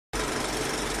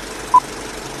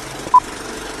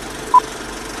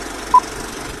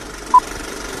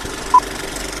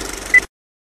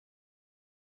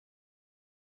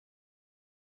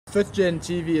FitGen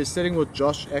TV is sitting with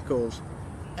Josh Eccles,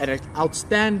 an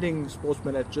outstanding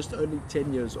sportsman at just only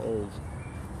 10 years old.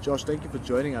 Josh, thank you for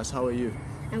joining us. How are you?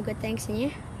 I'm good, thanks, and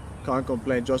you? Can't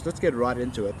complain. Josh, let's get right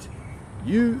into it.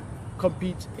 You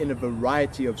compete in a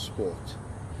variety of sport.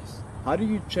 How do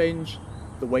you change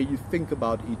the way you think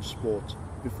about each sport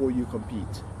before you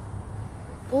compete?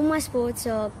 All my sports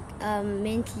are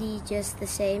mentally just the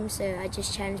same, so I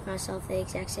just challenge myself the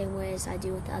exact same way as I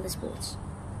do with the other sports.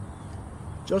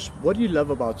 Josh, what do you love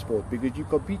about sport? Because you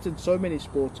compete in so many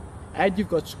sports and you've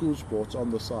got school sports on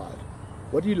the side.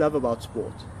 What do you love about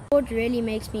sport? Sport really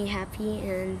makes me happy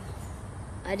and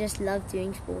I just love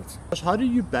doing sports. Josh, how do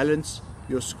you balance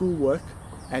your schoolwork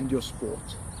and your sport?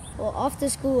 Well, after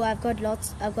school I've got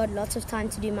lots of time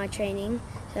to do my training.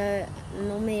 So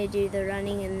normally I do the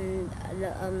running and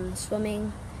the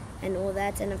swimming and all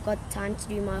that, and I've got time to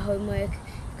do my homework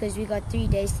because we got 3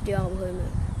 days to do our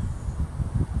homework.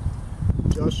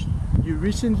 Josh, you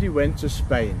recently went to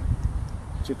Spain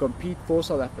to compete for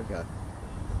South Africa.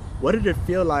 What did it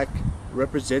feel like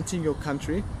representing your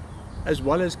country as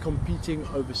well as competing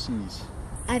overseas?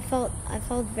 I felt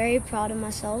very proud of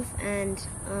myself, and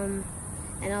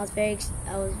I was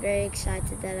very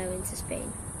excited that I went to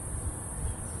Spain.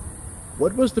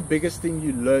 What was the biggest thing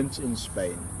you learned in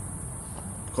Spain,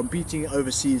 competing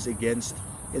overseas against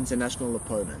international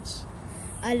opponents?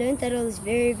 I learned that it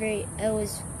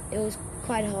was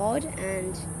quite hard,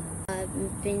 and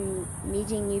I've been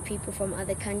meeting new people from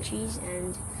other countries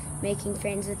and making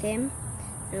friends with them,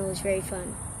 and it was very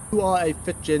fun. You are a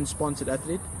FitGen sponsored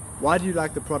athlete. Why do you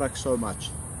like the product so much?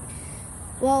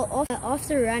 Well,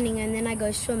 after running and then I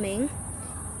go swimming,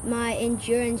 my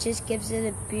endurance just gives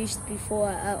it a boost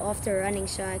after running,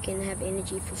 so I can have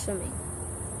energy for swimming.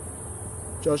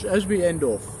 Josh, as we end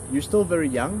off, you're still very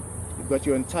young. You've got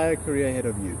your entire career ahead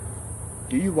of you.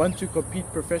 Do you want to compete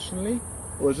professionally,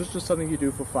 or is this just something you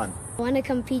do for fun? I want to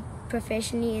compete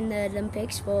professionally in the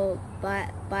Olympics for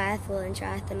Biathle and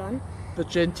Triathlon.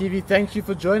 FitGen TV, thank you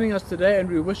for joining us today, and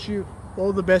we wish you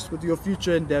all the best with your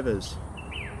future endeavors.